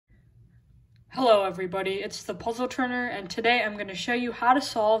Hello everybody, it's the Puzzle Turner, and today I'm going to show you how to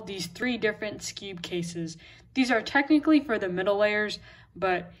solve these 3 different Skewb cases. These are technically for the middle layers,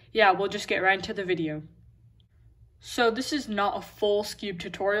 but yeah, we'll just get right into the video. So this is not a full Skewb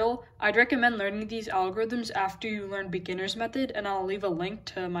tutorial. I'd recommend learning these algorithms after you learn beginner's method, and I'll leave a link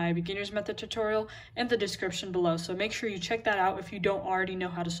to my beginner's method tutorial in the description below, so make sure you check that out if you don't already know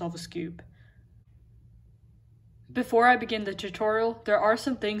how to solve a Skewb. Before I begin the tutorial, there are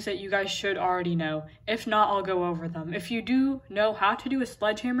some things that you guys should already know. If not, I'll go over them. If you do know how to do a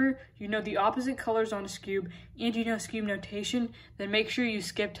sledgehammer, you know the opposite colors on a Skewb, and you know Skewb notation, then make sure you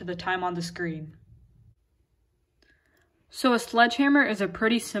skip to the time on the screen. So a sledgehammer is a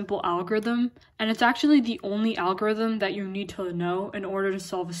pretty simple algorithm, and it's actually the only algorithm that you need to know in order to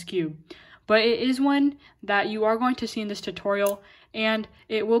solve a Skewb. But it is one that you are going to see in this tutorial, and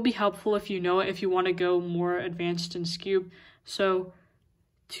it will be helpful if you know it if you want to go more advanced in Skewb. So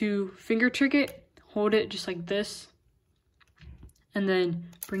to finger trick it, hold it just like this, and then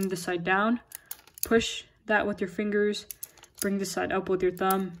bring this side down, push that with your fingers, bring this side up with your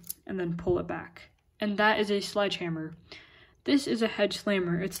thumb, and then pull it back. And that is a sledgehammer. This is a hedge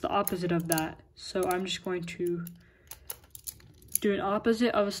slammer. It's the opposite of that. So I'm just going to do an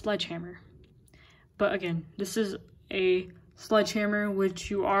opposite of a sledgehammer. But again, this is a sledgehammer,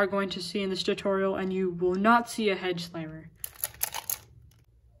 which you are going to see in this tutorial, and you will not see a hedge slammer.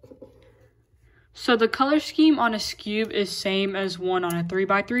 So the color scheme on a Skewb is same as one on a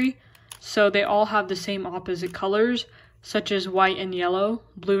 3x3. So they all have the same opposite colors, such as white and yellow,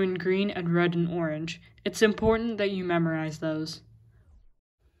 blue and green, and red and orange. It's important that you memorize those.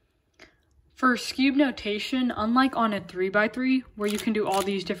 For Skewb notation, unlike on a 3x3, where you can do all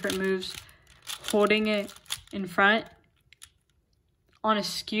these different moves holding it in front, on a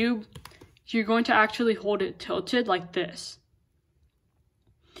Skewb, you're going to actually hold it tilted like this.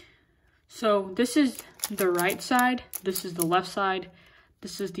 So this is the right side, this is the left side,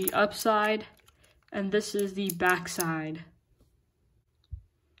 this is the up side, and this is the back side.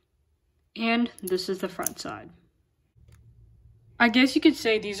 And this is the front side. I guess you could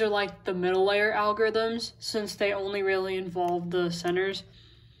say these are like the middle layer algorithms, since they only really involve the centers.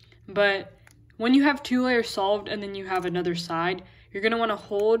 But when you have 2 layers solved and then you have another side, you're going to want to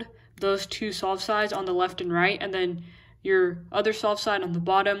hold those 2 solved sides on the left and right, and then your other solved side on the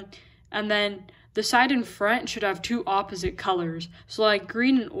bottom. And then the side in front should have 2 opposite colors. So like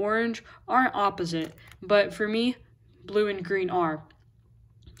green and orange aren't opposite, but for me, blue and green are.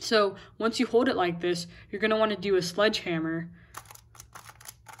 So once you hold it like this, you're going to want to do a sledgehammer,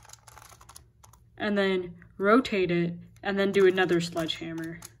 and then rotate it, and then do another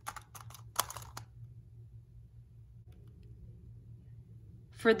sledgehammer.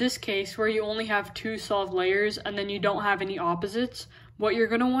 For this case, where you only have 2 solved layers and then you don't have any opposites, what you're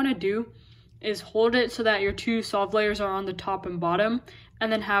going to want to do is hold it so that your 2 solved layers are on the top and bottom,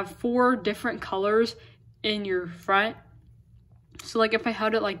 and then have 4 different colors in your front. So like if I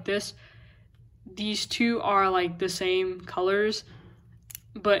held it like this, these 2 are like the same colors,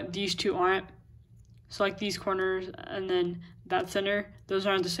 but these 2 aren't. So like these corners and then that center, those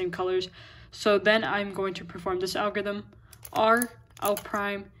aren't the same colors. So then I'm going to perform this algorithm: R, L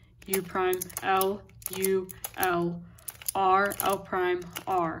prime, U prime, L, U, L, R, L prime,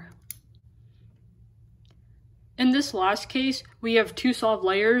 R. In this last case, we have 2 solved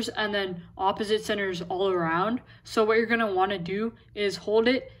layers and then opposite centers all around. So what you're going to want to do is hold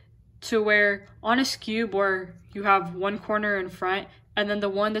it to where on a Skewb where you have 1 corner in front, and then the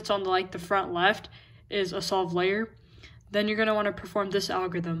one that's on the front left is a solved layer. Then you're going to want to perform this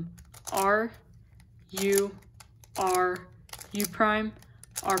algorithm: R, U, R, U prime,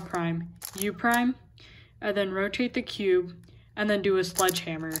 R prime, U prime, and then rotate the cube, and then do a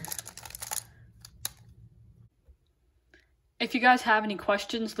sledgehammer. If you guys have any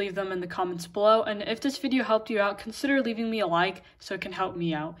questions, leave them in the comments below, and if this video helped you out, consider leaving me a like so it can help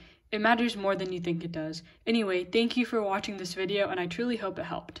me out. It matters more than you think it does. Anyway, thank you for watching this video, and I truly hope it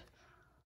helped.